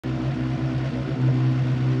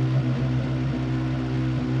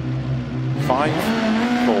5,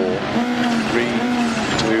 4, 3,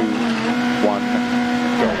 2, 1,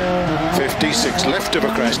 go. 56 left over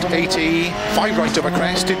crest, 80, 5 right over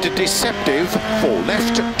crest into deceptive, 4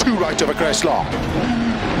 left, 2 right over crest long.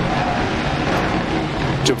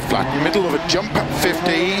 To flat middle of a jump,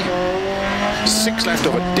 50, 6 left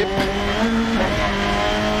over dip,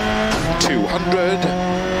 200,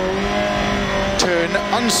 turn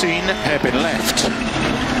unseen, hairpin left.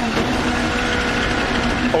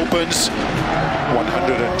 Opens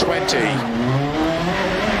 120.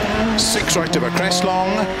 6 right over crest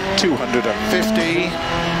long, 250.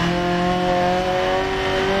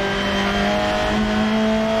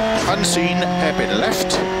 Unseen, hairpin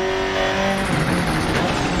left.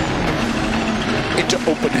 Into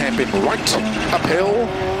open hairpin right, uphill.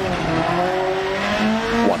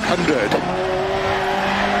 100.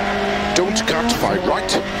 Don't cut, 5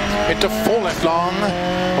 right. Into 4 left long,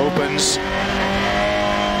 opens.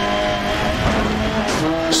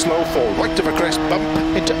 Slow 4 right of a crest bump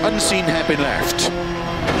into unseen hairpin left.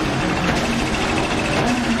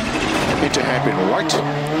 Into hairpin right.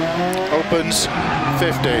 Opens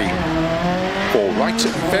 50. 4 right,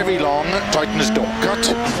 very long, tightens, don't cut.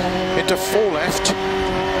 Into 4 left.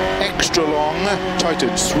 Extra long,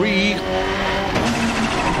 tightens 3.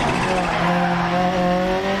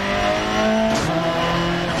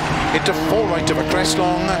 Into 4 right of a crest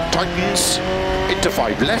long, tightens. Into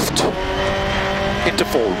 5 left. Into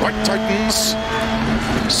 4 right, tightens,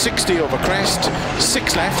 60 over crest,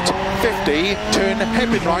 6 left, 50, turn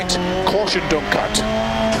hairpin right, caution, don't cut.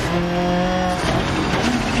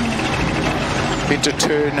 Into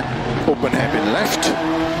turn, open hairpin left,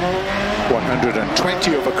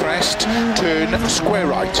 120 over crest, turn square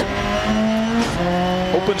right.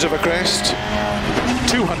 Opens over crest,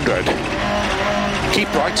 200.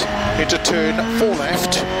 Keep right, into turn 4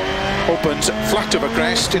 left. Opens flat of a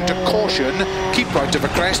crest into caution, keep right of a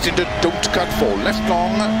crest into don't cut 4 left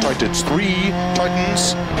long, tightens 3,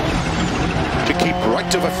 tightens, to keep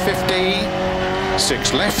right of a 50,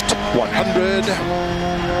 6 left, 100,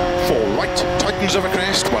 4 right, tightens of a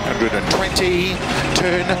crest, 120,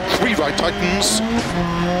 turn 3 right, tightens,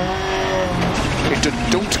 into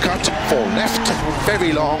don't cut 4 left,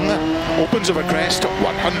 very long, opens of a crest,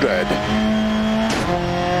 100.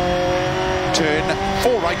 Turn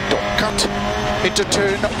 4 right, don't cut, into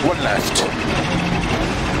turn 1 left,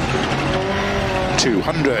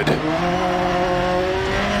 200,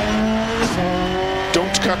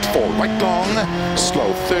 don't cut 4 right long,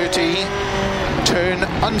 slow 30, turn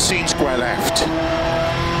unseen square left,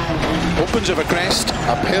 opens of a crest,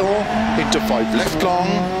 uphill, into 5 left long,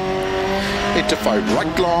 into 5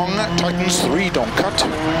 right long, tightens 3, don't cut,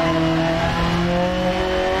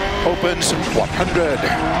 opens 100.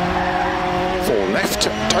 4 left,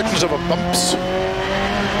 tightens over bumps,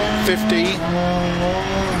 50,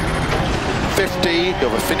 50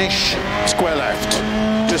 over finish, square left,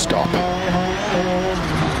 to stop.